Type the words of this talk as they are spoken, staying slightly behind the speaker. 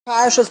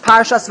Parshas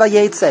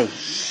Vayetze.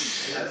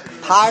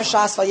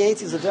 Parshas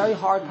Vayetze is a very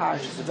hard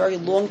parsha. It's a very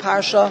long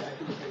parsha.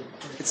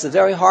 It's a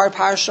very hard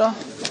parsha.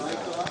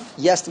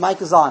 Yes, the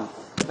mic is on.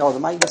 No,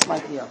 the mic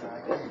here.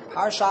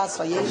 Parshas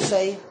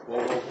Vayetze.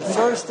 The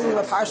first thing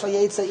about Parshas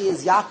Vayetze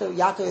is Yaakov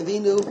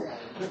Avinu.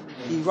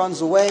 He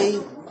runs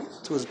away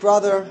to his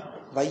brother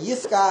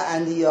Vayifka,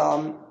 and he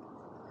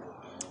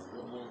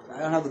I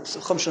don't have the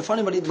chumsh in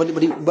front of me,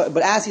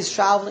 but as he's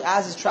traveling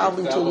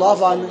to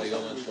Lavan,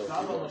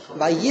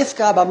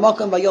 Vayifka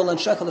b'makom v'yolan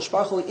shechal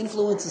Baruch Hu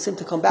influences him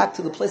to come back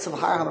to the place of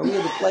Har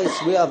HaMaria, the place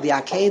where of the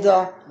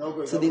Akedah,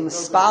 to be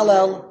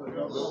mispalel,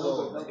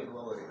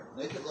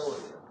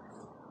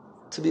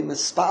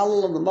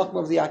 on the makom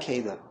of the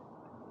Akedah.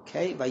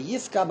 Okay,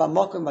 Vayifka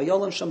b'makom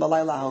v'yolan shem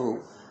b'layla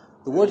hahu.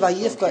 The word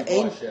Vayifka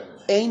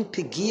ein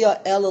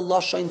pigia el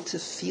lashon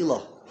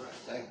tefillah.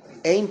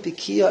 Ein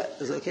pigia,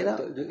 is it okay now?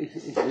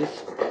 Is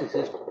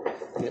this?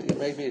 You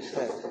made me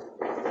sad.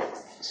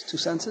 It's too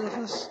sensitive.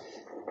 This?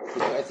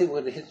 I think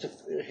when it hits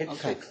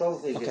the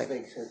clothing, okay. It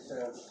makes it.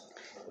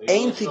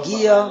 Ein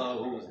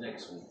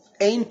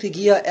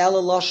pigia el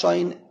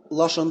lashon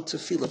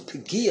tefillah.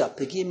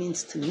 Pigia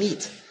means to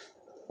meet.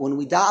 When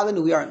we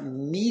daven, we are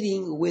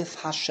meeting with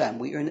Hashem.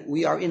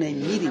 We are in a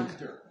meeting,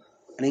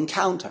 an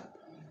encounter.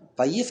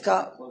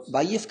 Vayifka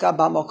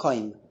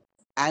b'makom,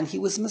 and he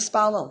was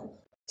mispalel.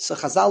 So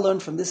Chazal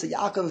learned from this that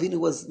Yaakov Avinu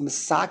was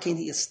misakin.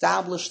 He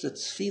established the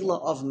Tefillah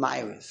of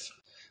Maariv.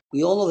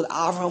 We all know that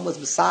Avraham was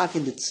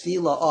misakin the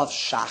Tefillah of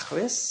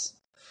Shachris.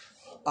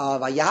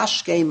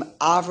 Vayashkem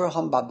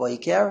Avraham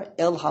b'boiker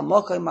el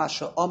hamokim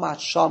asher omat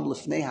sham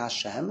lifnei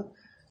Hashem.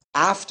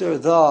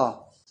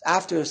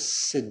 After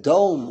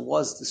Sodom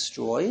was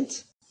destroyed,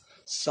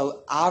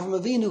 so Avraham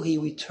Avinu, he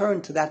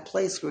returned to that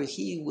place where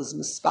he was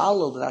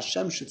mispalel that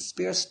Hashem should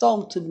spare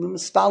Sodom to be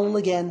mispalel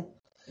again.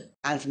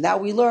 And from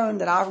that we learn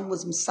that Avram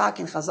was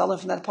misakin. Chazal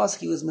from that pasuk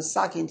he was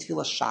misakin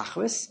tefillah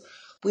shachris.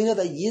 We know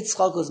that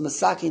Yitzchak was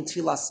misakin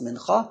tefillah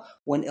mincha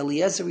when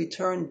Eliezer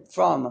returned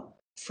from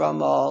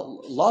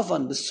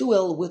Lavan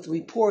Besuel with the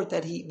report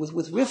that he was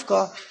with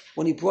Rivka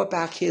when he brought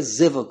back his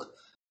zivug.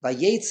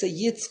 Vayetze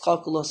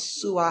Yitzchak lo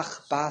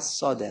suach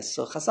basodeh.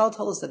 So Chazal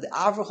tell us that the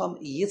Avraham,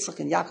 Yitzchak,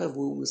 and Yaakov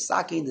were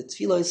misakin the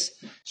tefillos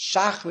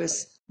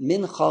shachris,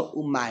 mincha,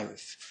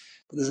 u'mayriv.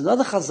 But there's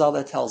another Chazal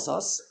that tells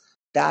us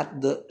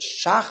that the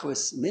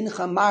Shachris,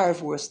 Mincha,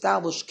 Maariv were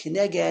established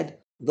kineged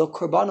the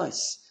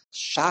Korbanos.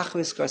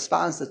 Shachris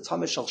corresponds to the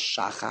Tamid Shel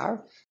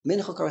Shachar,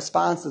 Mincha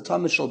corresponds to the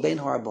Tamid Shel Ben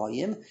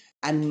Harabayim,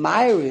 and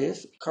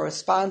Maariv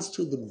corresponds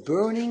to the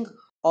burning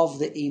of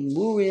the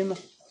Emurim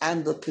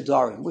and the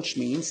Pedarim, which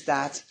means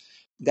that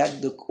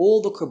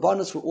all the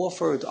Korbanos were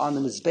offered on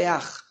the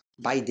Mizbeach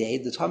by day,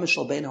 the Tamid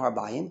Shel Ben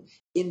Harabayim,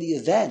 in the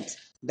event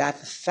that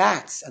the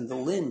fats and the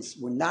limbs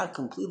were not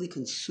completely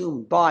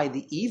consumed by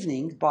the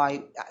evening,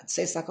 by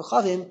Tzeis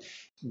HaKochavim,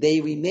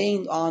 they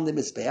remained on the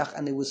Mizbeach,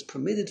 and it was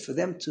permitted for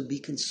them to be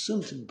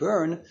consumed, to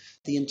burn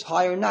the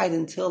entire night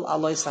until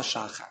Alois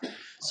HaShachar.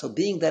 So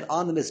being that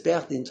on the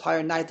Mizbeach the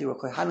entire night, they were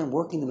Kohanim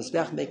working the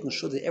Mizbeach, making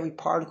sure that every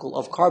particle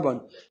of carbon,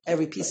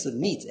 every piece of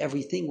meat,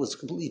 everything was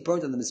completely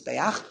burnt on the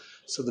Mizbeach.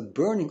 So the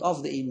burning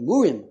of the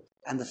Emurim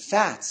and the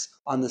fats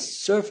on the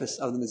surface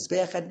of the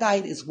Mizbeach at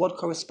night is what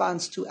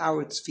corresponds to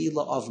our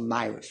Tefillah of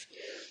Maariv.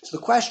 So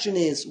the question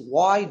is,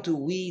 why do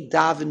we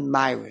daven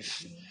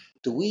Maariv?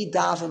 Do we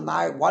daven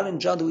Maariv? Why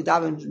in John do we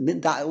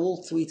daven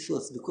all three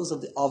tefillahs? Because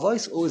of the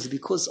avos, or is it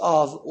because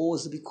of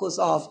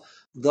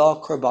the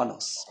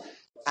korbanos?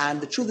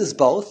 And the truth is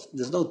both.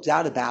 There's no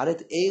doubt about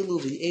it. Elu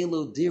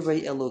v'elu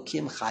divrei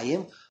Elokim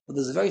chayim. But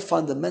there's a very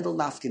fundamental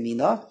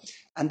nafkamina,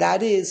 and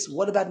that is,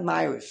 what about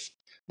Maariv?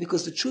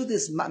 Because the truth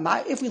is,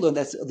 if we learn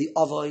that the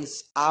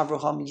Avos,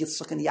 Avraham,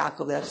 Yitzchak, and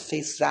Yaakov, that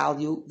face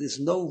value, there's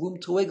no room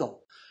to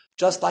wiggle.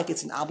 Just like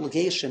it's an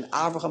obligation,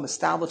 Avraham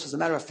established, as a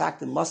matter of fact,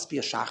 there must be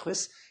a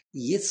Shachris.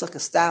 Yitzchak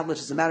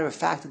established, as a matter of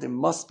fact, that there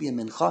must be a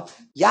Mincha.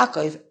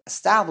 Yaakov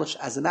established,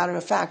 as a matter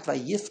of fact,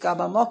 Vayifka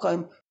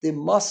b'makom, there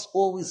must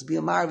always be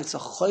a Maariv. It's a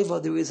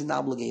choiva, there is an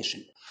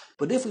obligation.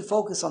 But if we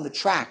focus on the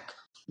track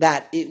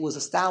that it was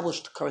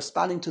established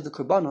corresponding to the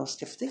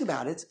Korbanos, if you think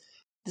about it,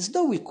 there's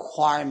no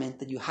requirement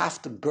that you have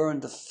to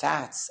burn the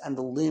fats and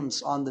the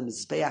limbs on the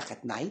Mizbeach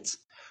at night.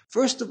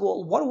 First of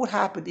all, what would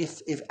happen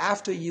if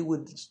after you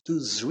would do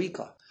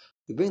Zrika,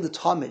 you bring the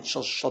Tamid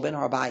Shel Ben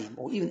Harabayim,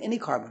 or even any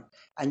carbon,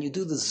 and you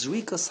do the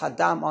Zrikas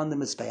Hadam on the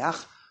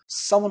Mizbeach,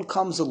 someone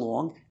comes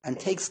along and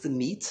takes the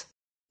meat,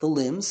 the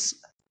limbs,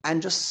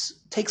 and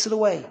just takes it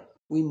away,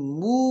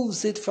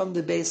 removes it from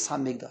the Beis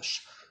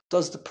HaMikdash.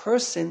 Does the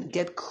person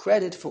get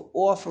credit for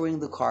offering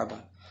the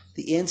carbon?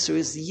 The answer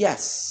is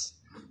yes.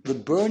 The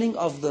burning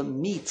of the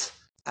meat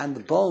and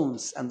the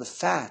bones and the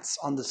fats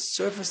on the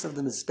surface of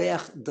the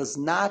Mizbeach does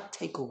not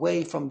take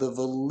away from the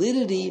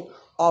validity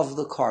of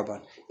the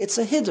carbon. It's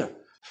a hiddur.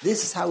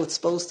 This is how it's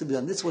supposed to be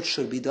done. This is what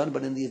should be done.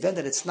 But in the event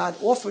that it's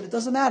not offered, it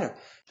doesn't matter.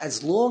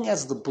 As long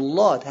as the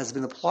blood has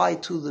been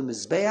applied to the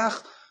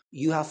Mizbeach,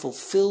 you have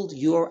fulfilled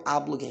your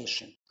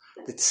obligation.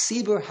 The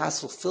tzibur has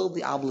fulfilled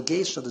the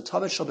obligation of the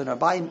Tamid Shel Ben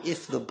Arbayim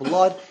if the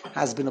blood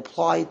has been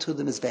applied to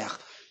the Mizbeach.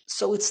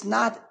 So it's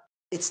not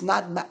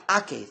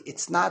ma'akev.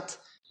 It's not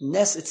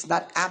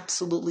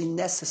absolutely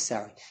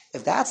necessary.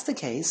 If that's the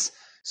case,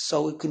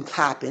 so it can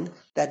happen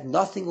that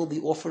nothing will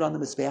be offered on the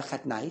Mizbeach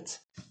at night,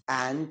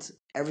 and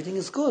everything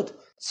is good.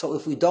 So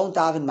if we don't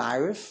daven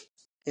Maariv,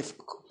 if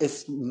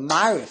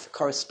Maariv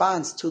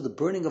corresponds to the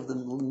burning of the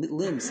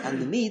limbs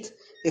and the meat,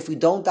 if we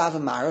don't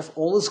daven Maariv,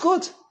 all is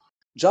good.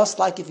 Just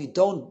like if you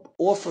don't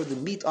offer the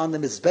meat on the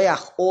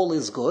Mizbeach, all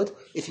is good.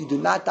 If you do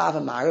not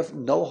daven Maariv,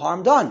 no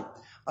harm done.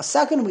 A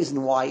second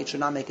reason why it should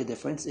not make a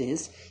difference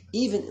is,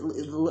 even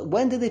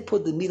when did they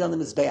put the meat on the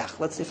Mizbeach?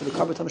 Let's say for the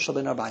Karban Tamid Shel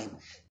Ben Arbayim.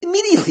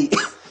 Immediately.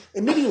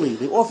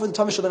 They offer the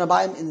Tamid Shel Ben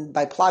Arbayim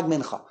by Plag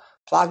Mincha.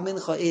 Plag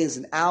Mincha is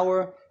an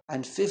hour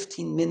and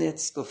 15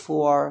 minutes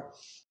before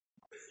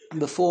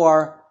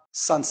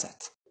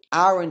sunset.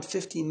 Hour and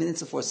 15 minutes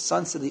before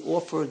sunset, they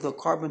offer the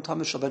Karban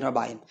Tamid Shel Ben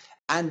Arbayim.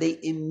 And they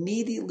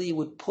immediately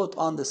would put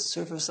on the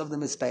surface of the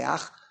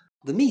Mizbeach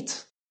the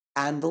meat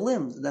and the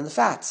limbs and the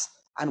fats.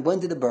 And when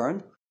did it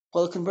burn?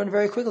 Well, it can burn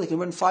very quickly. It can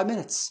burn in 5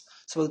 minutes.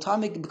 So by the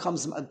time it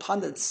becomes upon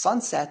the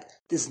sunset,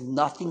 there's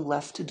nothing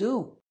left to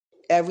do.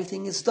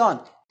 Everything is done.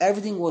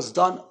 Everything was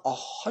done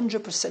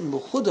 100%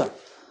 muhudar.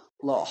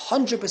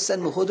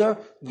 100% muhudar.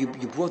 You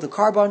brought the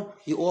carbon.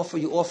 You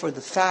offer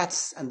the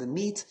fats and the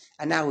meat,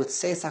 and now it's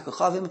seis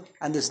hakachavim,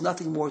 and there's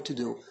nothing more to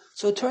do.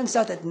 So it turns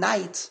out that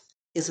night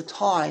is a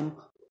time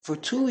for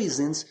two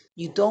reasons.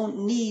 It's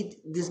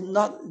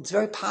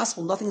very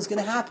possible nothing is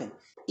going to happen.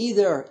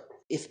 Either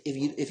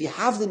if you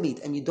have the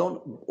meat and you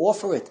don't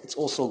offer it, it's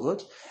also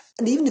good.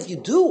 And even if you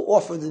do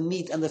offer the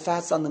meat and the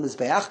fats on the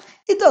Mizbeach,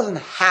 it doesn't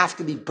have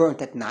to be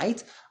burnt at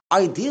night.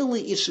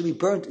 Ideally, it should be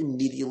burnt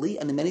immediately,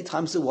 and many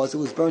times it was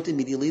burnt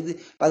immediately.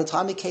 By the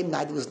time it came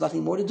night, there was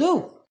nothing more to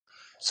do.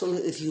 So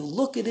if you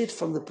look at it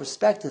from the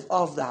perspective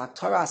of the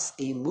Haktaras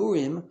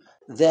Eimurim,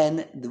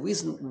 then the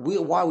reason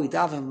why we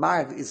daven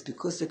Maariv is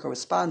because it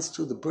corresponds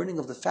to the burning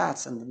of the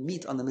fats and the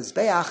meat on the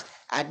Mizbeach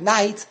at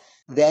night.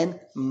 Then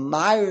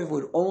Maariv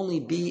would only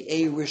be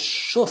a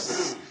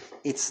reshus.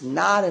 It's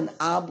not an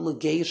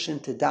obligation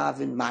to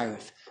daven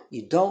Maariv.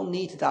 You don't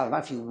need to daven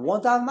Maariv. If you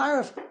want to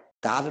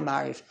daven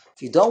Maariv.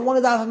 If you don't want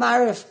to daven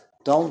Maariv,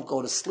 don't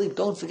go to sleep.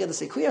 Don't forget to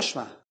say Kriya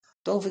Shema.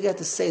 Don't forget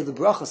to say the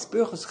brachas.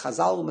 Birchas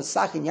Chazal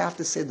U'Masakin. You have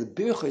to say the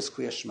birchas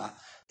Kriya Shema.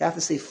 You have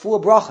to say 4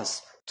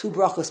 brachas. 2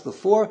 brachas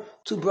before,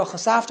 2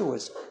 brachas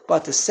afterwards.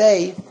 But to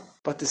say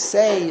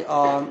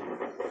Shmona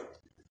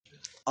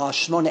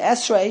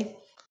Esrei,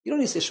 you don't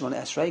need to say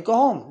Shemona Esrei. Go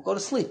home. Go to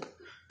sleep.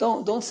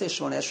 Don't say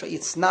Shemona Esrei.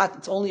 It's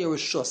only a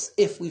reshus.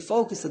 If we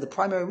focus that the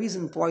primary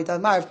reason for why we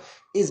daven Maariv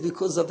is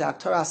because of the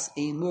Haktaras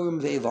Eimurim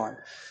ve'Evarim.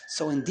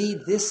 So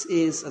indeed, this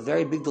is a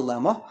very big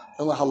dilemma.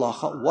 Ela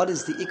halacha. What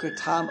is the ikar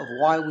tam of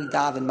why we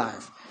daven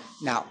Maariv?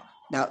 Now,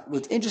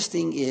 what's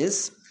interesting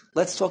is,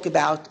 let's talk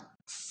about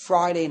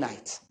Friday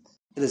night.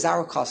 It is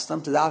our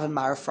custom to daven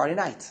Maariv Friday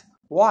night.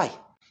 Why?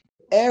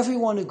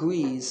 Everyone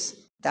agrees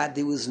that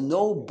there was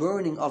no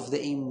burning of the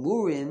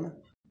Eimurim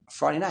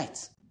Friday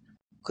night.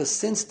 Because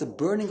since the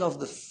burning of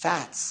the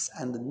fats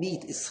and the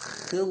meat is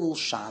Chilul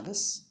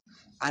Shabbos,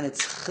 and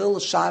it's Chilul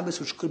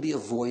Shabbos which could be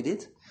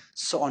avoided,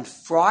 so on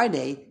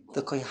Friday,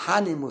 the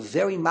Kohanim were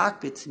very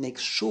makbid to make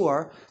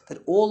sure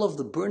that all of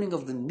the burning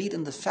of the meat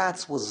and the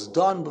fats was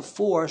done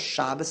before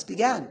Shabbos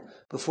began,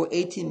 before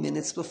 18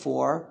 minutes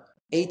before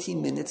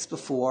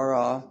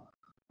candle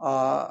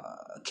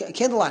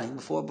lighting,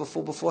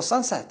 before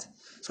sunset.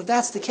 So if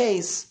that's the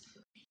case,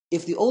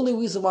 if the only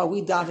reason why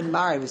we daven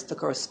Maariv is to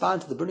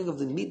correspond to the burning of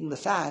the meat and the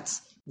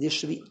fats, there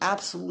should be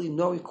absolutely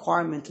no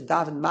requirement to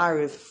daven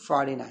Maariv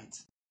Friday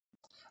night.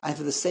 And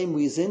for the same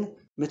reason,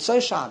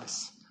 Mitzvah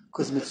Shabbos.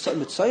 Because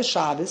Mitzvah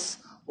Shabbos,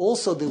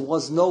 also there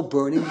was no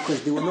burning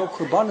because there were no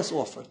korbanos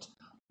offered.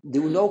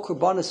 There were no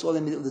korbanos, or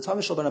the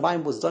Tamid Shel Ben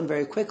Arbayim was done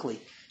very quickly.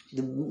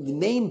 The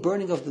main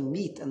burning of the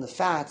meat and the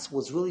fats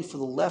was really for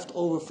the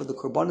leftover, for the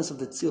korbanos of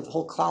the tzil, of the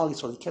whole klal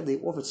Yisrael. They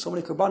offered so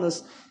many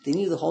korbanos, they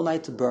needed the whole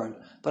night to burn.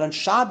 But on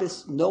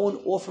Shabbos, no one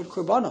offered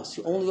korbanos.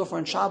 You only offer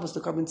on Shabbos the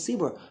korban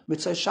tzibur.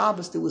 Mitzvah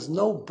Shabbos, there was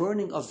no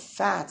burning of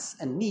fats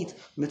and meat.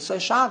 Mitzvah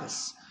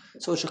Shabbos.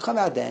 So it should come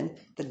out then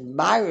that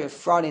Maariv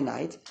Friday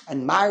night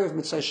and Maariv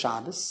Mitzvah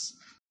Shabbos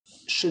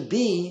should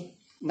be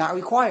not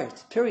required.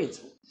 Period.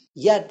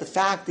 Yet the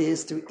fact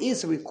is, there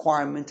is a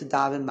requirement to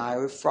daven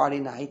Maariv Friday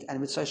night and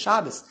Mitzvah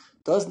Shabbos.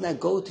 Doesn't that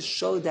go to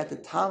show that the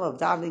time of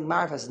davening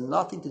Maariv has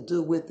nothing to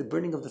do with the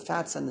burning of the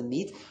fats and the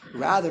meat?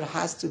 Rather, it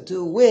has to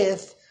do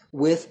with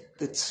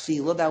the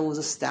tefillah that was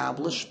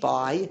established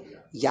by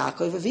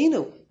Yaakov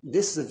Avinu.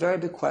 This is a very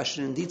big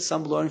question. Indeed,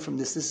 some learning from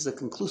this is a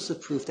conclusive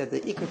proof that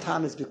the ikar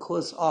tam is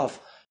because of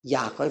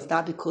Yaakov,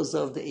 not because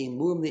of the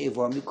Eimurim, the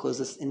Evarim,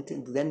 because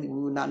then we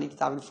would not need to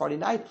daven Friday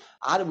night.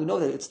 Adam, we know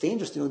that it's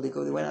dangerous. They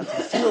went out to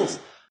the fields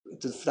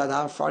to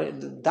daven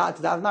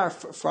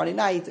Friday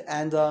night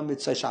and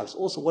Mitzvah Shabbos.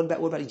 Also, what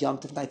about Yom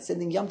Tov night?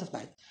 Sending Yom Tov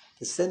night.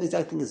 The same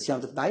exact thing is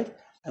Yom Tov night.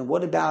 And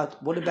what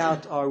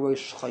about our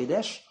Rosh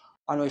Chodesh?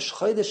 On Rosh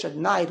Chodesh at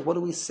night, what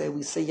do we say?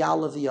 We say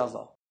Ya'alav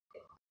Yavo.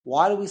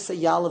 Why do we say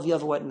Ya'alav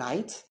Yavo at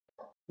night?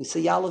 We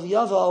say Yalav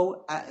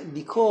Yavo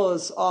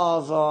because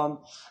of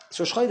it's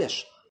Rosh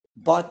Chodesh.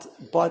 But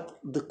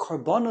the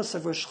korbanos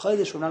of Rosh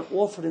Chodesh were not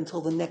offered until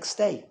the next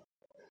day.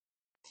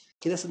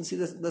 Okay, there's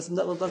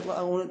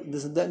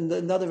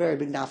another very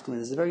big nafkamin.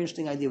 It's a very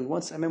interesting idea. I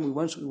remember we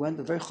went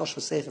a very choshva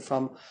sefer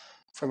from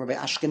Rabbi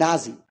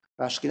Ashkenazi.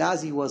 Rabbi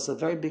Ashkenazi was a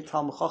very big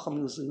Talmud Chacham.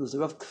 He was the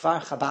Rav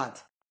Kfar Chabad.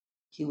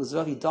 He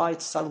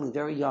died suddenly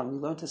very young. He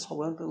learned his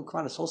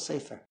whole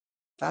sefer.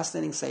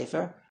 Fascinating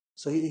sefer.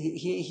 So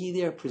he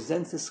there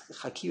presents this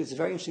chakir. It's a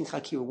very interesting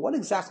chakir. What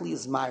exactly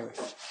is Maariv?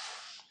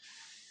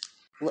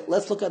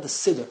 Let's look at the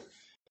siddur.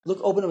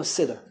 Open up a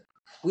siddur.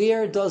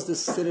 Where does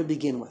this siddur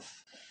begin with?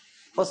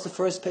 What's the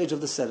first page of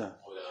the siddur?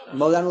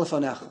 Modan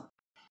lefanecha.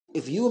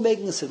 If you were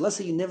making a siddur, let's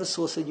say you never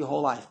saw a siddur your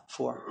whole life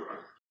before,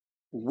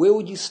 where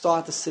would you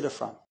start the siddur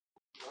from?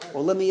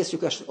 Well, let me ask you a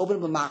question. Open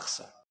up a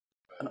machzor,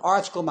 an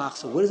article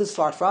machzor. Where does it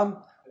start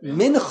from?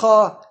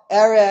 Mincha,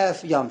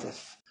 Erev, Yom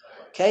Tov.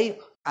 Okay?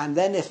 And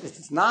then if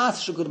it's not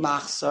such a good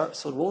machzor,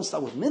 so it won't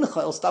start with Mincha,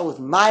 it'll start with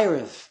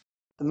Maariv.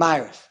 The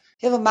Maariv.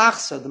 You have a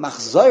machzor, the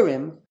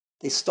machzorim,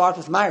 they start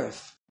with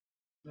Maariv.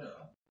 Yeah.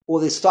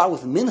 Or they start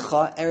with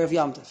Mincha, Erev,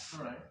 Yom Tov.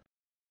 Right.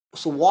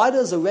 So why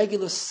does a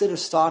regular siddur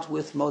start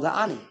with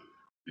Moda'ani?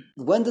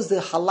 When does the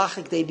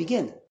halachic day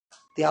begin?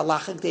 The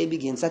halachic day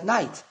begins at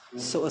night. Mm-hmm.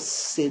 So a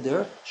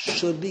siddur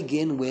should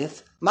begin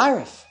with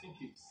Maariv.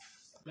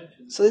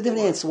 So the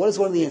different answer. What is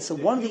one of the answers?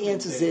 One of the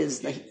answers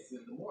is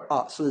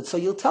so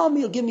you'll tell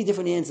me, you'll give me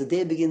different answers.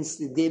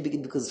 The day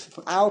begins because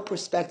from our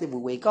perspective, we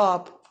wake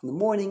up in the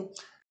morning.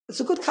 It's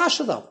a good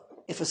kasha though.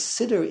 If a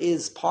siddur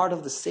is part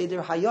of the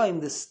Seder Hayom,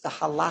 the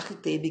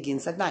halachic day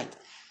begins at night.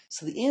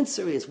 So the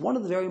answer is, one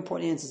of the very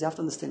important answers, you have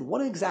to understand,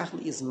 what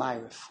exactly is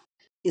Maariv?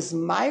 Is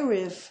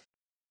Maariv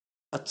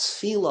a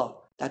tefillah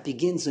that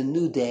begins a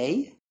new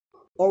day?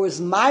 Or is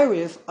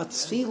Maariv a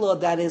tefillah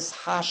that is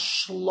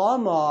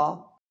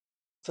hashlama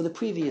for the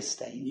previous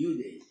day? New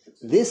day.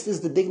 This is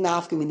the big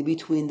nafkamin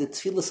between the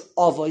tefillahs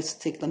avos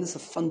tiklan. This is a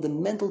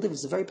fundamental difference.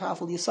 It's a very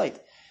powerful yesod.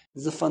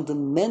 There's a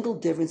fundamental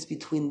difference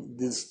between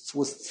this,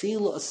 was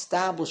tefillah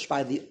established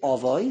by the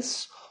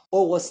avos,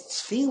 or was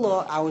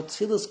tefillah, our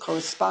tefillahs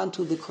correspond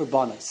to the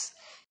korbanos.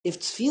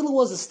 If tefillah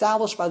was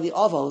established by the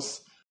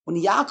avos,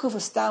 when Yaakov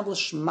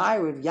established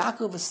Maariv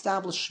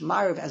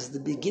as the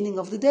beginning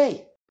of the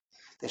day.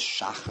 There's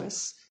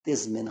Shachris,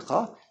 there's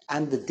Mincha,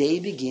 and the day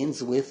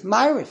begins with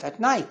Maariv at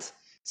night.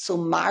 So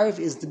Maariv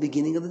is the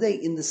beginning of the day.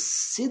 In the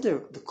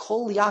Siddur, the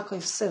Kol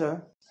Yaakov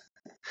Siddur,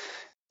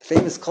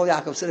 famous Kol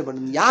Yaakov Siddur, but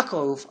in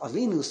Yaakov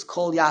Avinu's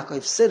Kol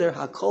Yaakov Siddur,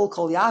 HaKol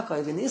Kol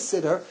Yaakov, in his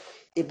Siddur,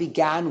 it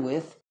began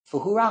with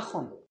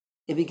V'hurachon.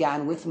 It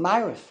began with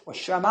Maariv, or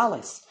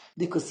Shramales,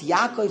 because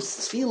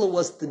Yaakov's tefillah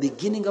was the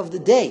beginning of the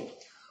day.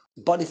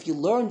 But if you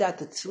learn that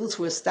the tefillahs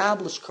were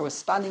established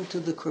corresponding to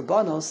the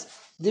korbanos,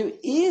 there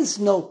is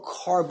no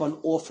korban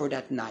offered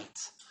at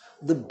night.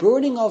 The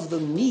burning of the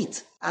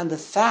meat and the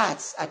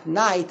fats at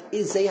night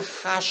is a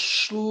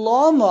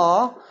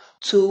hashlama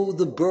to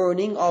the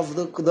burning of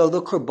the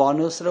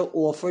korbanos that are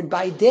offered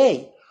by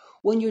day.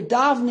 When you're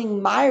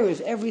davening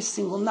Maariv every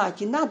single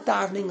night, you're not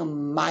davening a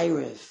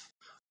Maariv.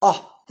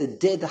 The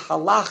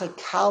halacha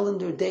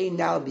calendar day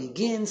now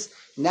begins.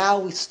 Now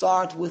we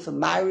start with a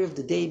Maariv,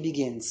 the day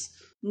begins.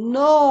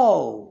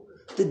 No!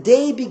 The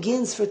day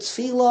begins for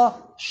tefillah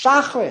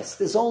Shachris.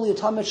 There's only a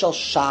Talmud Shel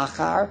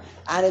Shachar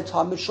and a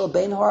Talmud Shel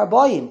Bein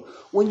Harabayim.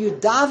 When you're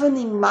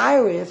davening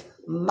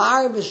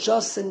Maariv is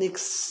just an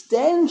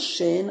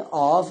extension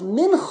of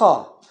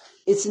Mincha.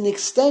 It's an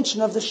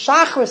extension of the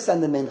Shachris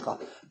and the Mincha.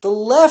 The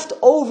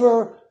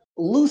leftover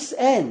loose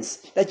ends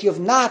that you have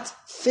not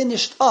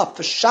finished up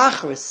for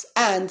Shachris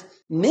and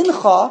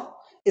Mincha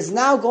is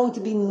now going to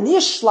be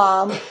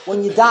Nishlam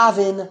when you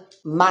daven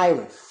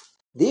Maariv.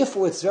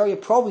 Therefore, it's very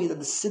appropriate that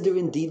the Siddur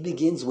indeed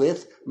begins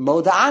with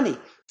Moda'ani.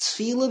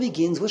 Tefillah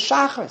begins with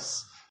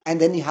Shachris.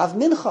 And then you have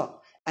Mincha.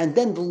 And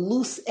then the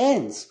loose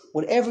ends,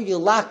 whatever you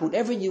lack,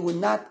 whatever you would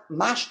not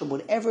mashlam,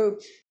 whatever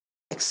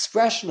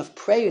expression of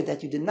prayer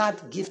that you did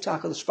not give to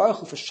HaKadosh Baruch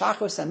Hu for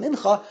Shachris and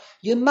Mincha,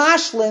 you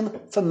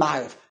mashlim for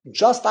Maariv.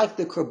 Just like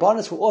the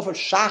korbanos were offered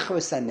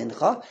Shachris and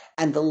Mincha,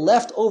 and the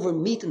leftover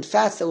meat and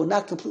fats that were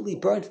not completely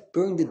burnt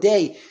during the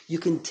day, you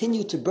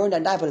continue to burn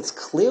at night, but it's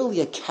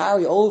clearly a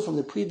carryover from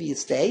the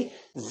previous day.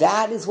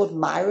 That is what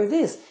Maariv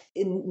is.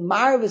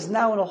 Maariv is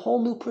now in a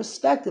whole new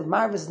perspective.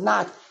 Maariv is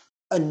not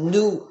a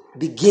new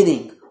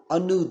beginning, a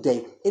new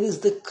day. It is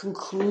the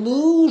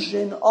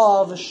conclusion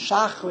of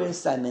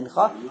Shachris and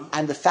Mincha,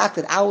 and the fact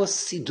that our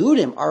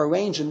Sidurim are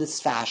arranged in this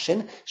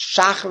fashion,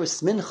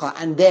 Shachris, Mincha,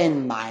 and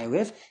then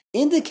Maariv,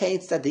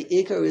 indicates that the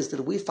Iker is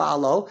that we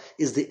follow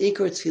is the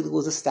Iker Tefillah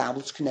was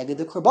established connected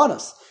to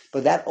Korbanos.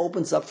 But that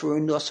opens up for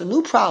us a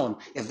new problem.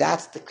 If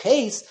that's the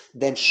case,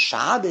 then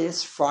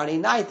Shabbos, Friday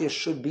night, there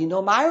should be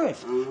no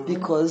Maariv.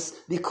 Because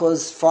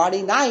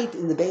Friday night,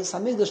 in the Beis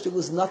HaMikdash, there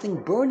was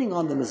nothing burning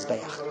on the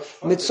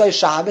Mizbeach. Mitzvah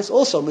Shabbos,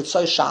 also,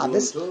 Mitzvah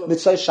Shabbos,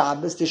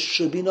 there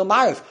should be no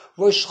Maariv.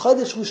 Rosh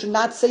Chodesh, we should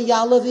not say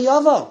Ya'aleh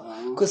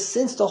V'yavo. Because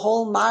since the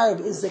whole Maariv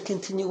is the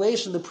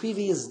continuation of the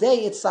previous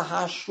day, it's a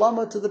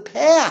hashlama to the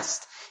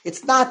past.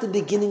 It's not the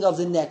beginning of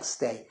the next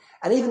day.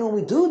 And even when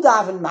we do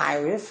daven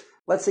Maariv,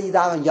 let's say you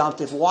daven Yom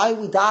Tov, why are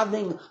we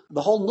davening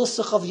the whole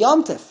nusach of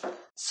Yom Tov?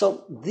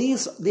 So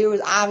there's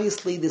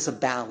a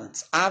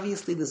balance.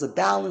 Obviously, there's a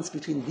balance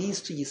between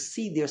these two. You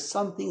see, there's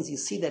some things you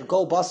see that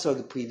go basar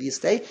the previous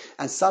day,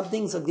 and some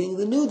things are beginning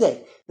the new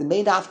day. The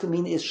main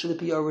afkamina is, should it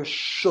be a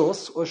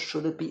reshus or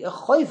should it be a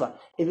choiva?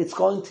 If it's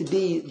going to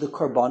be the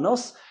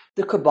karbanos,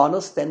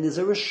 then there's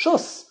a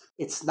reshus.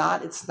 It's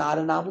not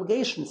an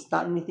obligation. It's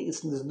not anything.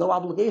 There's no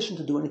obligation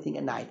to do anything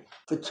at night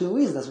for two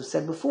reasons, as we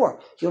said before.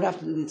 You don't have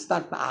to. It's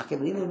not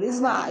ma'akev. Even if it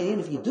is ma'akev, even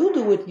if you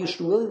do it, you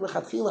should really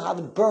have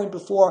it burned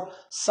before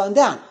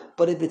sundown.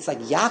 But if it's like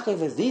Yaakov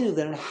Avinu,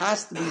 then it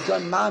has to be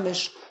done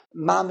mamish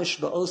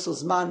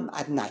be'osos man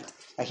at night.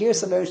 Now here's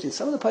some very interesting.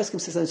 Some of the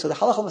poskim say something. So the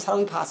halacha was how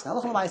do we paskin?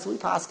 Halacha ma'aser we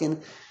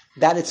paskin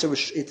that it's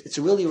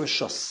really a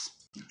reshus.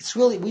 It's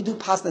really, we do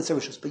paskin that's a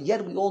reshus, but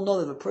yet we all know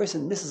that if a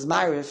person misses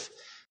Maariv,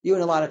 you're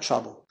in a lot of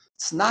trouble.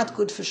 It's not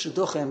good for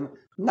shidduchim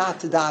not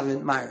to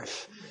daven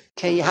Maariv.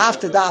 Okay, you have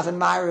to daven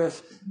Maariv.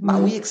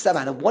 We accept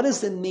it. What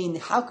does it mean?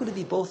 How could it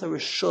be both a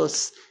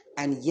reshus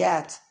and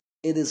yet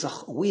it is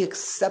we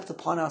accept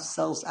upon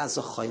ourselves as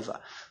a chayva?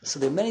 So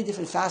there are many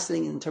different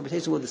fascinating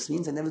interpretations of what this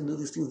means. I never knew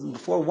these things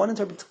before. One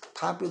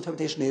popular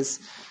interpretation is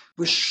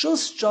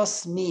reshus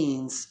just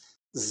means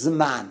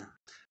zman.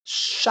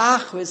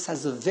 Shachris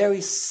has a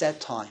very set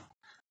time.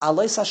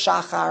 Alois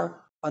HaShachar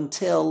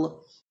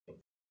until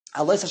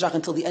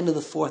the end of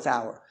the 4th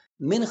hour.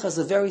 Mincha is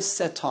a very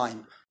set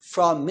time.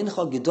 From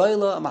Mincha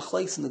Gedoyla,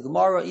 Machlekes in the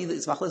Gemara, either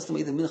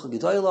Mincha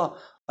Gedoyla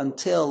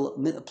until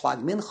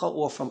Plag Mincha,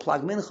 or from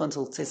Plag Mincha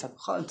until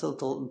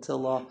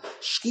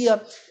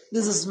Shkia.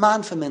 This is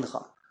man for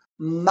Mincha.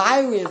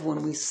 Maariv,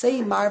 when we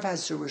say Maariv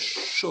has a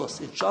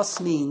reshus, it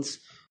just means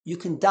you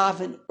can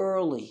daven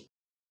early.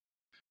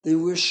 The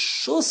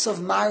reshus of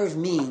Maariv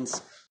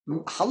means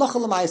halacha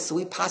l'maisa,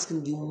 we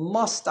paskin, you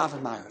must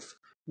daven Maariv.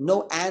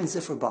 No ands,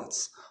 if, or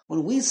buts.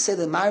 When we say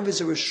that Maariv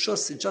is a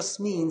reshus, it just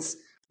means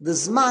the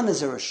zman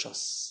is a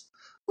reshus.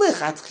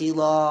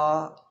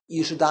 Lichatchila,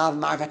 you should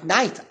daven Maariv at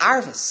night,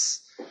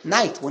 arvis.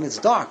 Night, when it's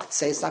dark, it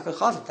says sakar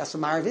chavit, that's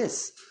what Maariv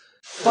is.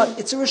 But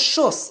it's a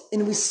reshus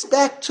in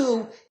respect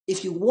to,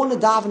 if you want to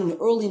daven an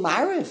early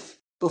Maariv,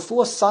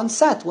 before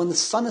sunset, when the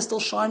sun is still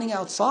shining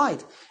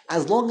outside,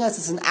 as long as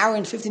it's an hour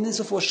and 50 minutes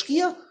before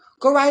Shkia,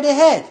 go right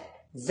ahead.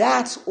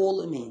 That's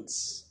all it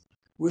means.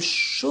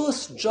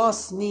 Reshus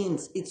just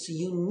means it's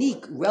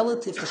unique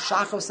relative to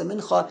Shachar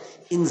Mincha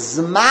in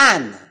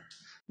Zman.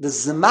 The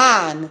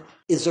Zman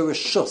is a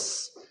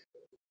Reshus.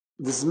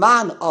 The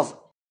Zman of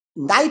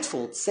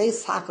nightfall,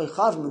 Tseis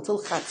HaKoichavim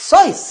until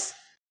Chatzois,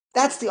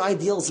 that's the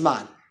ideal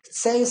Zman.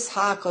 Tseis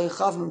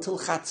HaKoichavim until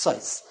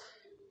Chatzois.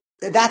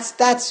 That's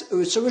it's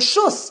a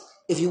Reshus.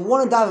 If you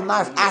want to daven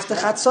Maariv after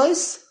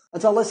Chatzois,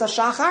 until Alois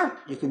HaShachar,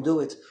 you can do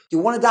it. You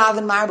want to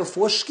daven Maariv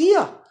before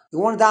Shkia, you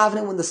want to daven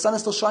it when the sun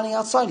is still shining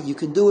outside, you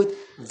can do it.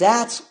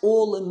 That's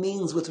all it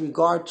means with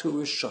regard to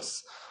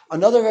Reshus.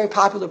 Another very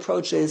popular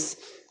approach is,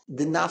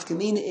 the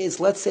nafkamina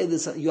is, let's say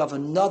you have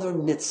another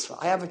mitzvah.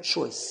 I have a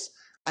choice.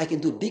 I can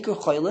do Bikur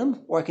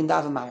Cholim or I can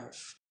daven Maariv.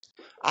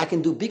 I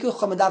can do Bikur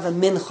Cholim and daven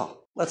Mincha.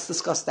 Let's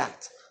discuss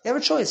that. You have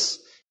a choice.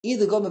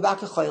 Either go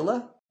Mebakar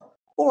Cholim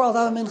or I'll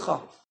daven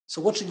Mincha.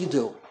 So what should you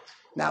do?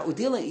 Now,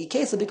 in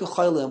case of Bikur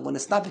Cholim, when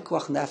it's not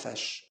Bikuach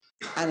Nefesh,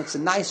 and it's a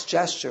nice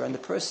gesture, and the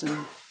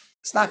person,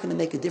 it's not going to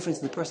make a difference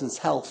in the person's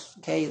health.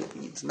 Okay,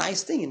 it's a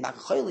nice thing. You're not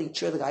cholim, you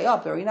cheer the guy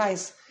up, very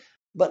nice.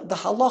 But the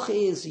halacha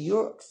is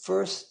your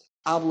first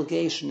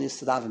obligation is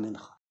to daven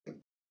mincha.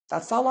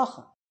 That's the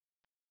halacha.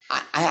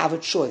 I have a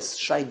choice.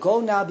 Should I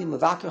go now be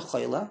mevakar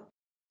choila,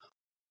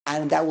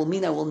 and that will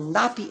mean I will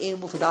not be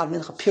able to daven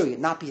mincha. Period.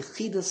 Not be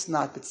chidus,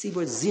 not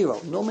betzibur, zero.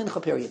 No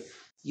mincha. Period.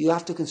 You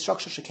have to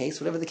construct such a case,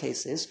 whatever the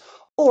case is,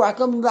 or I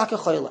go mevakar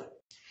choila.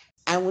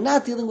 And we're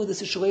not dealing with a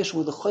situation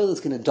where the choila is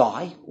going to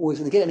die, or he's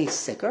going to get any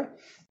sicker.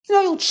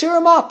 You'll cheer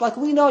him up. Like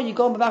we know, you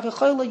go back to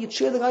choila, you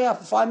cheer the guy up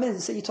for 5 minutes.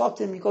 You say you talk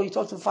to him, you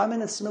talk to him 5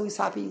 minutes, he's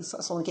happy,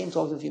 someone came to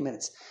talk to him a few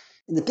minutes.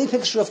 In the big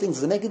picture of things,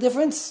 does it make a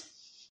difference?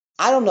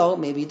 I don't know,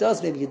 maybe it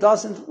does, maybe it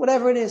doesn't.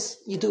 Whatever it is,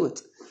 you do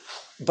it.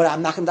 But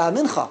I'm not going to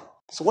daven mincha.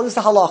 So what is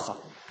the halacha?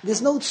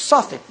 There's no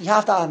suffix. You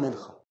have to daven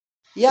mincha.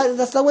 Yeah,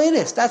 that's the way it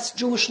is. That's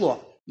Jewish law.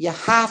 You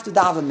have to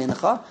daven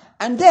mincha,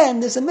 and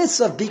then there's a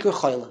mitzvah of bikur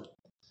cholim.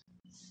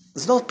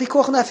 There's no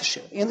pikuach nefesh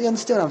here. You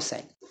understand what I'm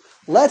saying?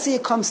 Let's say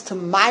it comes to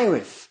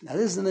Maariv. Now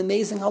this is an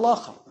amazing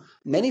halacha.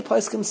 Many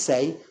poskim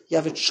say you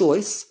have a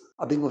choice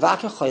of being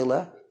mevakar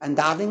choila and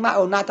davening Maariv,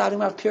 or not davening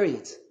Maariv,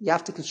 period. You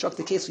have to construct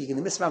the case where you're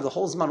going to miss Maariv the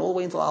whole zman all the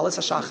way until Alois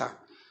HaShachar.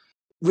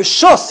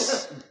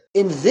 Reshus,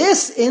 in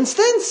this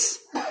instance,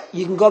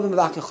 you can go be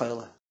mevakar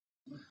choila.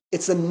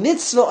 It's a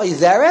mitzvah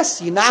oiveres.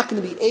 You're not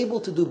going to be able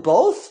to do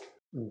both.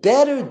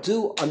 Better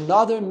do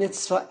another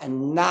mitzvah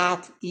and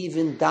not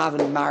even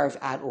daven Maariv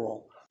at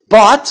all.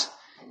 But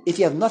if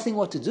you have nothing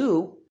what to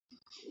do,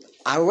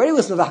 I already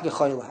was mevakar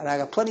choila, and I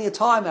got plenty of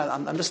time,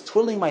 and I'm just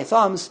twiddling my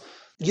thumbs.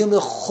 You're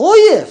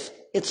mechoyev.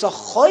 It's a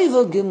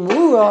choiva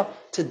gemura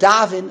to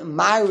daven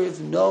Maariv,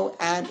 no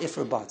and if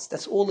or buts.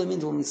 That's all it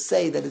means when we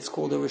say that it's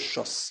called a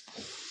rishus.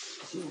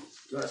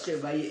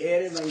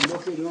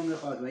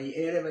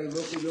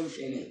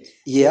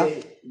 Yeah.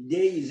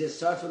 Day is a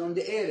start from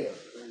the area.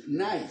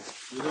 Night.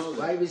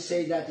 Why we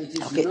say that it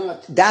is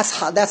not?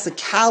 That's the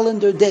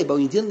calendar day, but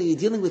when you're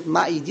dealing with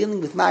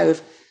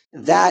Maariv,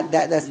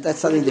 that's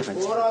something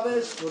different. 4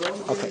 hours from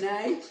the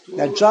night.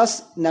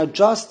 Now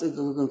just to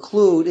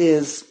conclude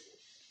is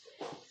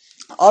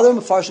other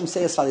Mefarshim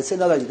say as follows. They say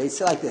another. They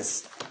say like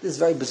this. This is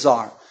very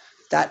bizarre.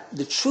 That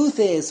the truth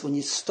is, when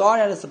you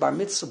start out as a bar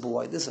mitzvah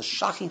boy, this is a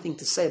shocking thing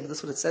to say, but this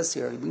is what it says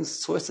here. He brings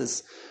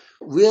sources.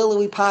 Really,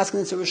 we pass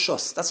into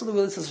rishus. That's what it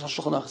really says. It's a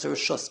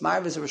rishus.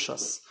 Maariv is a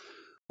rishus.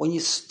 When you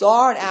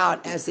start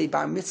out as a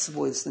bar mitzvah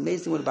boy, it's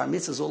amazing what a bar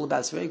mitzvah is all about.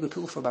 It's very good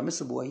people for a bar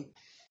mitzvah boy.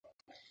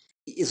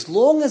 As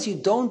long as you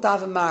don't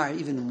daven Maariv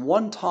even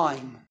one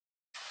time,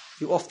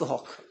 you're off the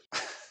hook.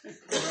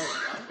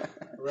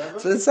 Forever?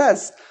 So it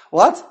says.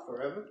 What?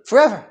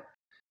 Forever?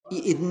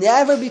 It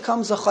never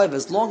becomes a chayv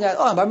as long as,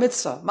 bar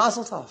mitzvah,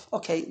 mazel tov.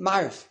 Okay,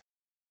 Maariv.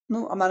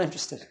 No, I'm not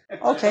interested.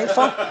 Okay,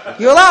 fine.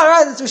 You're allowed,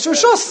 right? It's a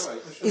rishus.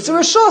 It's a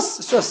rishus.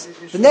 It's just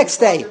the next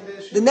day.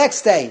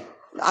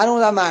 I don't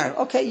want that Maariv.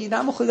 Okay, you're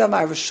not mechuyev that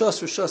Maariv.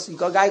 Rishus.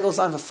 The guy goes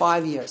on for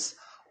 5 years.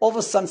 All of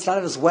a sudden, it's not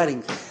at his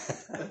wedding.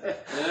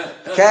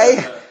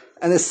 Okay?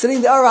 And they're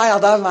sitting there, all right, I'll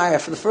daven Maariv.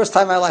 For the first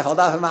time in my life, I'll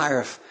daven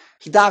Maariv.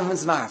 He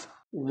davens Maariv.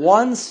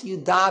 Once you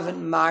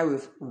daven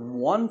Maariv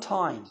one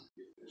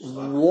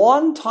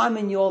time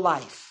in your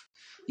life,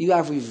 you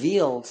have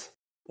revealed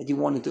that you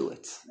want to do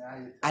it.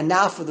 And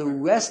now for the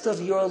rest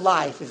of your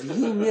life, if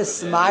you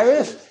miss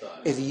Maariv,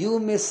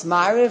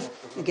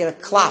 you get a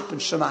clap in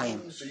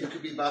Shemayim. So you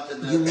could be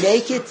Matan You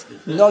make it,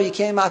 no, you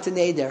can't Matan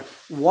Neder.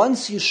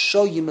 Once you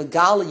show you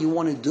Megala, you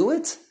want to do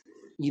it,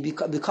 you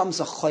becomes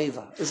a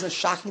choiva. Isn't it a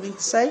shocking thing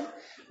to say?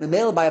 The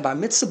male by a bar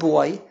mitzvah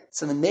boy,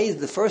 it's an amazing,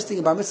 the first thing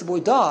a bar mitzvah boy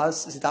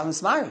does is he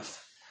davens Maariv.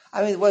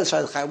 I mean, what's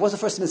the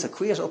first mitzvah?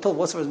 Kriyash,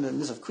 what's the first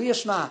mitzvah?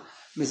 Kriyash Ma,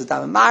 mitzvah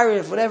daven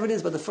Maariv, whatever it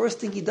is, but the first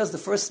thing he does, the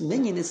first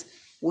minyan is,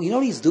 well, you know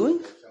what he's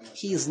doing?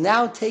 He is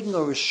now taking a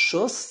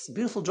rishus,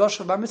 beautiful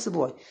Joshua bar mitzvah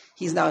boy.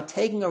 He's now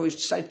taking a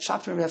rishus,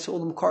 chapter, we have to all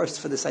the Makaris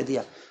for this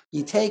idea.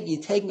 You're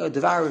taking a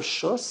devar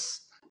rishus,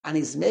 and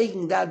he's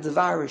making that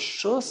devar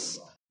rishus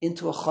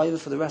into a chayva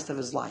for the rest of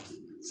his life.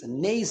 It's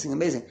amazing.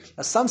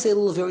 Now some say a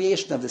little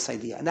variation of this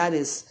idea, and that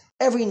is,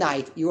 every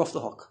night, you're off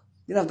the hook.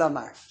 You don't have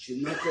Maariv.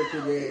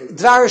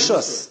 Dvar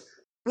rishus.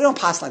 We don't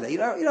pass like that. You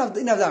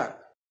don't have that.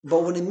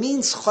 But when it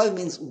means chayv,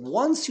 means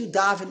once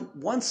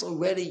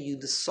already you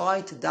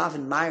decide to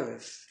daven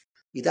Maariv,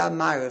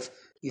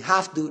 you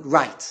have to do it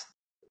right.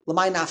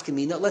 L'may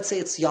nafkamina. Let's say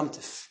it's Yom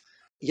Tif.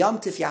 Yom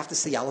Tif, you have to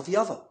say Yalav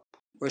Yavo.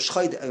 Or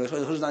Shchayde,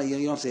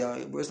 you don't say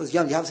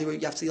Yom, you have to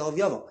say Yalav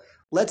Yavo.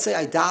 Let's say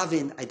I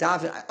daven.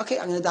 Okay,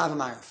 I'm going to daven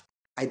Maariv.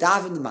 I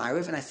daven the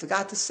Maariv, and I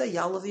forgot to say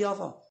Yalav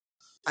Yavo.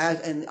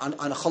 And on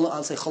a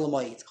I'll say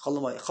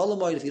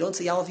Cholamoid. If you don't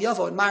say Yalav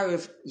Yavo at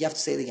Maariv, you have to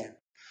say it again.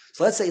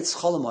 So let's say it's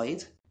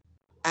Cholamoid,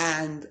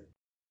 and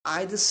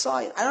I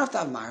decide I don't have to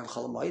have Maariv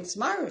Cholamoid. It's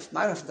Maariv.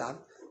 Maariv daven.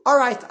 All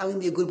right, I'm going to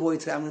be a good boy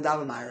today. I'm going to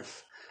daven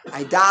Maariv.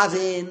 I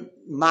daven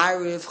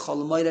Maariv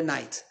Cholamoid at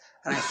night,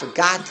 and I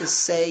forgot to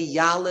say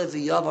Yalav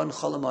Yavo on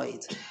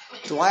Cholamoid.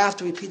 Do I have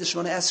to repeat the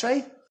Shemona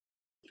Esrei?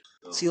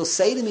 So you'll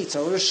say to me,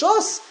 "So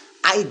Rishos,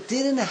 I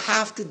didn't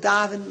have to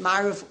daven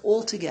Maariv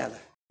altogether.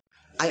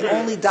 I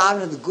only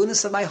daven in the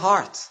goodness of my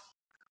heart."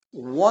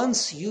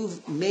 Once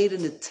you've made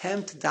an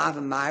attempt to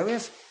daven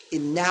Maariv,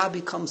 it now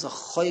becomes a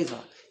choiva.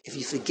 If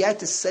you forget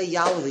to say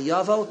Yalav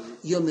Yavo,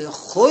 you're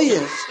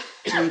mechoyev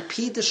to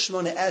repeat the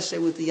Shemona Esrei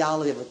with the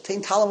Yalav Yavo.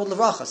 Same Talmud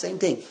Levracha, same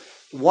thing.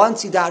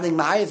 Once you're davening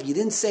Maariv, you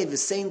didn't say the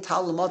same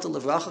Talmud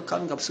Levracha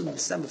coming up soon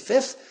December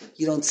 5th.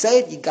 You don't say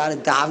it. You got to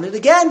daven it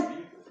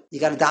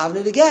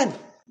again.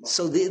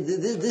 So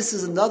this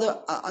is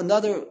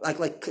another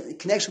like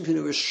connection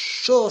between a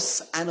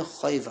rishus and a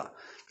choiva.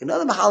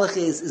 Another mahalach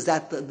is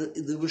that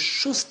the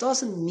rishus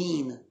doesn't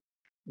mean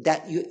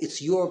that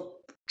it's your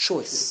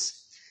choice.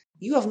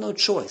 You have no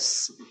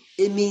choice.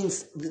 It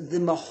means the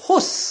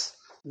mahus,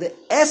 the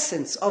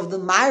essence of the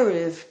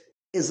Maariv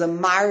is a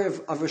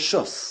Maariv of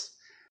rishus.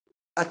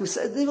 Like we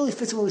said, it really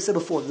fits what we said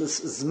before. This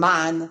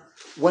zman,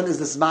 when is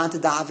the zman to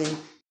daven?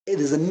 It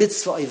is a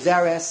mitzvah, a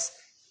veres.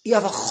 You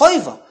have a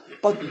choiva.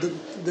 But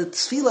the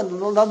tefillah,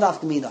 not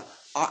nafkamina,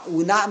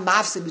 we're not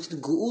mafsik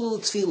between the geula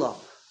and tefillah.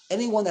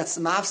 Anyone that's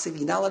mafsik,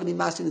 you're not allowed to be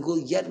mafsik in the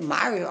geula. Yet,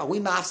 Maariv, are we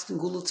mafsik in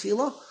geula and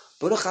tefillah?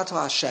 Baruch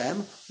atah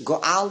Hashem,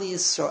 go'al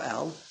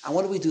Yisrael. And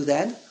what do we do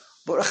then?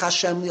 Baruch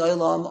Hashem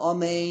li'olam,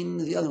 amen.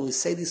 We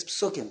say these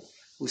psukim.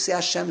 We say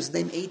Hashem's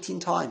name 18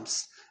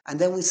 times. And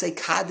then we say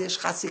Kaddish,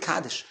 Chatzi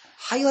Kaddish.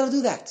 How are you allowed to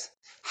do that?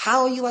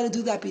 How are you allowed to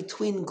do that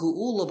between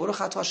Geula, Baruch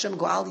atah Hashem,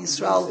 Go'al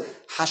Yisrael,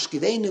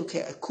 Hashkivenu,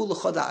 Kula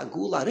Choda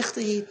Agula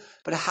Richtehi,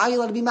 but how are you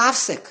allowed to be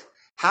mafsik?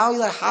 How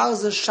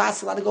is the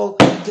Shas allowed to go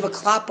give a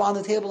clap on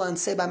the table and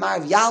say by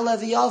Maariv,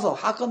 Yalav Yavo?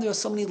 How come there are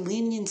so many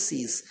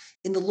leniencies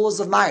in the laws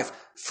of Maariv.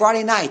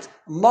 Friday night,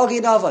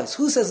 Magin Avos.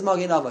 Who says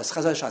Magin Avos?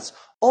 Chazal Shatz.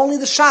 Only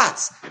the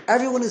Shatz.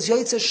 Everyone is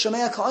Yotzei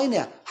Shemea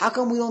Ka'oineh. How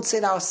come we don't say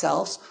it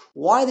ourselves?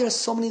 Why there are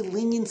so many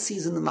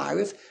leniencies in the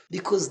Maariv?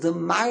 Because the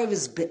Maariv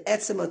is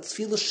be'etzem a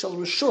tefillah shel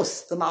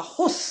rishus. The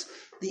mahus,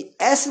 the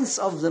essence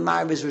of the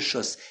Maariv is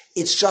rishus.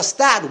 It's just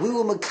that we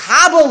will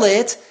makabel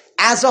it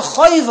as a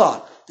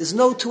choiva. There's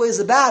no two ways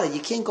about it. You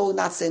can't go and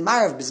not say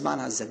Maariv bisman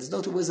hazeh. There's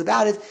no two ways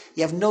about it.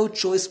 You have no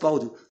choice but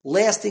to.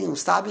 Lasting and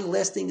stopping,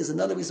 lasting is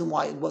another reason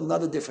why,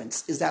 another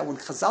difference, is that when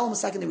Chazal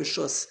Masakin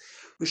Rishus,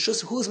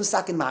 who is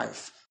Masakin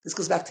Maariv? This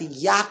goes back to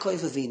Yaakov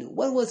Avinu.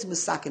 When was he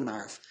Masakin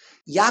Maariv?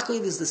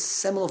 Yaakov is the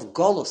symbol of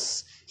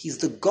Golus. He's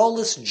the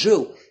Golus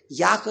Jew.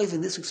 Yaakov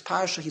in this week's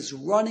parasha, he's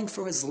running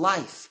for his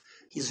life.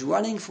 He's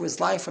running for his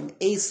life from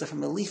Asa,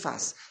 from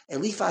Eliphaz.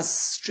 Eliphaz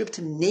stripped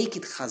him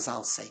naked,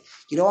 Chazal say.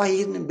 You know why he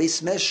hid in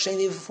Beis Medrash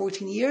Sheni for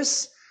 14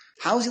 years?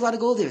 How is he allowed to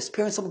go there? His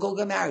parents told him to go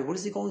get married. What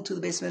is he going to the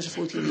Beis Medrash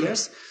for 14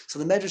 years? So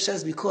the Medrash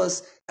says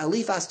because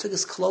Eliphaz took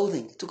his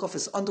clothing, took off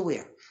his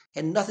underwear,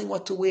 and nothing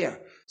what to wear.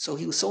 So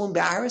he was so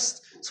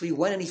embarrassed. So he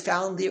went and he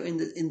found there in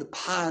the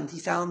pond, he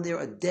found there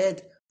a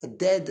dead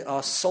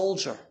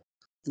soldier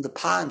in the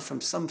pond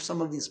from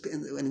some of these,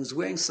 and he was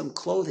wearing some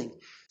clothing.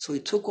 So he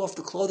took off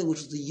the clothing, which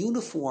was a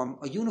uniform.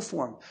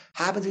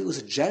 Happened to be, it was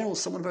a general,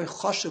 someone very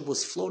chashuv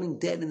was floating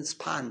dead in this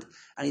pond.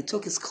 And he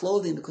took his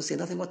clothing because he had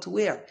nothing what to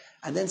wear.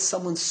 And then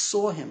someone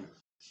saw him.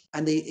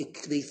 And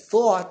they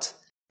thought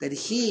that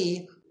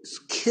he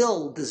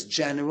killed this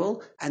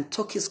general and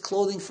took his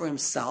clothing for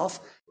himself.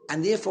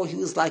 And therefore he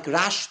was like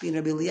Rashbi and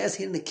Rabbi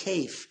Eliezer in the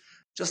cave.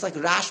 Just like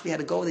Rashbi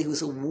had to go there, he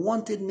was a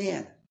wanted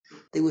man.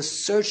 They were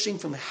searching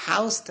from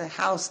house to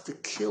house to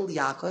kill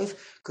Yaakov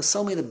because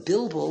someone made a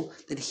bilbul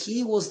that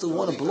he was the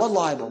one, a blood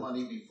libel.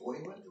 Money before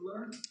he went to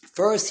learn?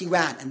 First he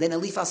ran, and then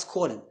Eliphaz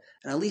caught him.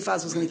 And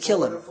Eliphaz was going to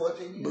kill him.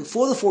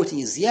 Before the 14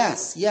 years.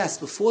 Yes,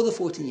 before the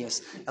 14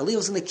 years. Eliphaz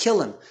was going to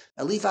kill him.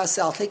 Eliphaz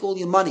said, I'll take all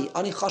your money.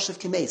 Ani chashav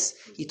kimes.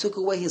 He took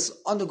away his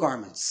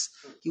undergarments.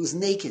 He was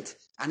naked.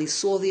 And he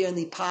saw there in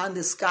the pond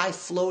this guy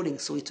floating.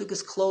 So he took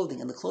his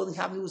clothing. And the clothing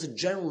happened, he was a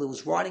general that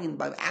was riding, and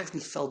by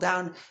accident he fell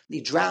down and he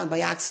drowned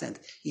by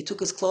accident. He took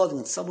his clothing,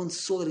 and someone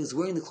saw that he was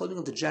wearing the clothing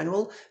of the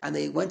general, and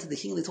they went to the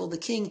king and they told the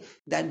king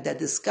that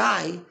this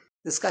guy,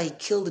 he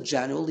killed the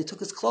general, he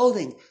took his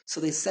clothing. So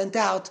they sent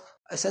out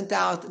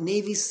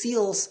Navy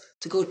SEALs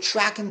to go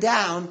track him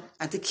down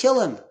and to kill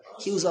him.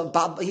 He was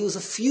a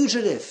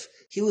fugitive.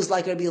 He was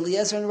like Rabbi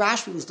Eliezer and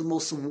Rashbi. He was the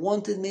most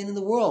wanted man in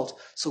the world.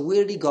 So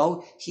where did he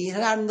go? He hid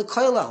out in the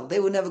koilel.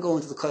 They would never go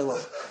into the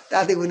koilel.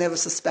 That they would never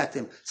suspect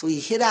him. So he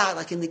hid out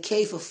like in the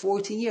cave for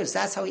 14 years.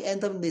 That's how he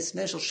ended up in Beis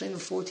Medrash Shem for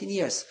 14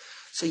 years.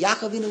 So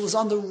Yaakov Avinu was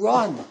on the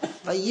run.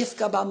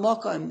 Vayifka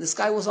b'mokam. This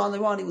guy was on the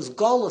run. He was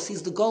Golus.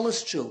 He's the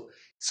Golus Jew.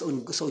 So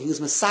he was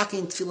Masaki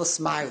in Tefillah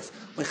Maariv.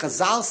 When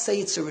Chazal say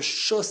it's a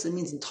Rishus, it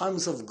means in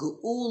times of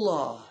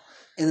Geula.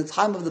 In the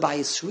time of the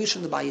Bayis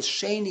Rishon, the Bayis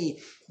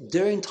Sheni,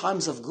 during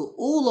times of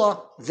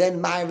Geula,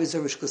 then Maariv is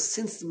a Rish. Because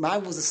since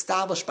Maariv was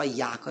established by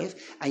Yaakov,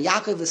 and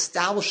Yaakov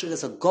established it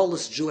as a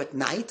Golus Jew at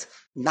night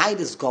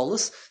is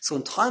Golus, so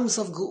in times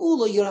of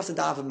Geula, you don't have to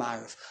daven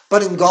Maariv.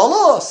 But in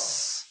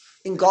Golus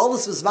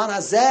Vizman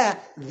Hazeh,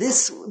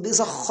 this is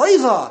a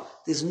choiva.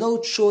 There's no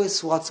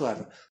choice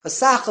whatsoever.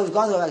 Vasach, we've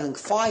gone through, I think,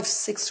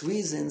 5-6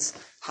 reasons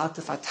how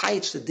to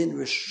fatayich the din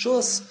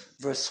Rishus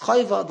versus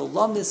choiva, the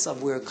lumbus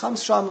of where it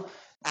comes from,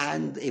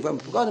 and Avraham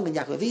Pegadim and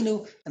Yaakov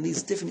Avinu, and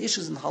these different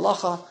issues in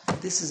halacha.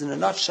 This is in a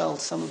nutshell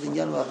some of the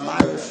inyanim of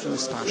Maariv from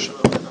this parsha.